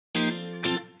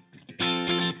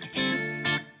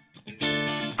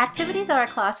Activities are a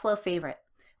ClassFlow favorite.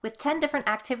 With 10 different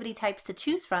activity types to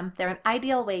choose from, they're an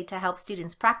ideal way to help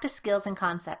students practice skills and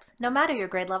concepts, no matter your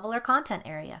grade level or content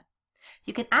area.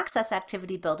 You can access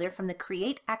Activity Builder from the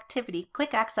Create Activity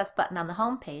Quick Access button on the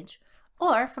home page,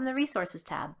 or from the Resources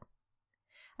tab.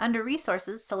 Under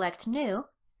Resources, select New,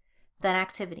 then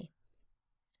Activity.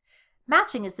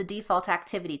 Matching is the default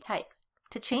activity type.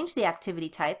 To change the activity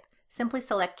type, simply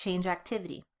select Change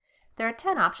Activity. There are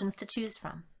 10 options to choose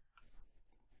from.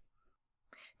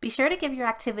 Be sure to give your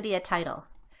activity a title.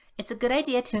 It's a good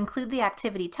idea to include the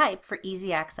activity type for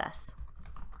easy access.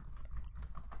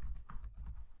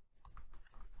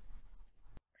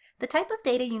 The type of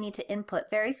data you need to input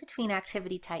varies between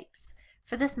activity types.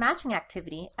 For this matching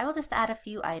activity, I will just add a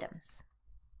few items.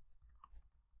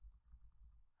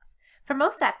 For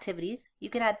most activities, you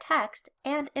can add text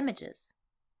and images.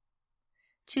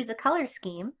 Choose a color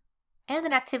scheme and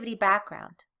an activity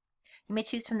background. You may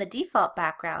choose from the default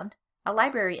background, a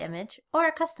library image, or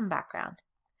a custom background.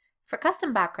 For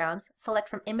custom backgrounds, select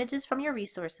from images from your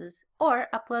resources or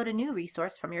upload a new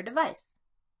resource from your device.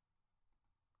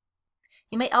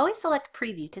 You may always select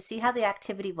Preview to see how the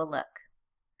activity will look.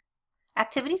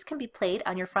 Activities can be played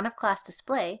on your front of class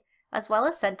display as well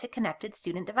as sent to connected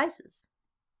student devices.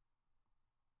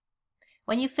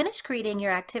 When you finish creating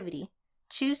your activity,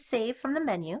 choose Save from the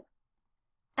menu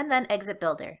and then Exit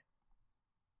Builder.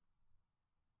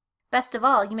 Best of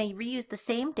all, you may reuse the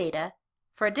same data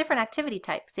for a different activity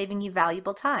type, saving you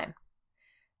valuable time.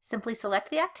 Simply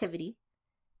select the activity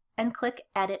and click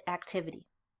Edit Activity.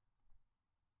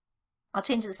 I'll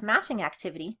change this matching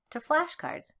activity to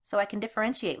flashcards so I can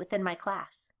differentiate within my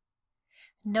class.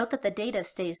 Note that the data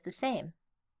stays the same.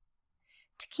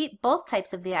 To keep both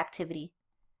types of the activity,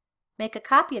 make a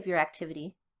copy of your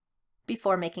activity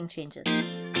before making changes.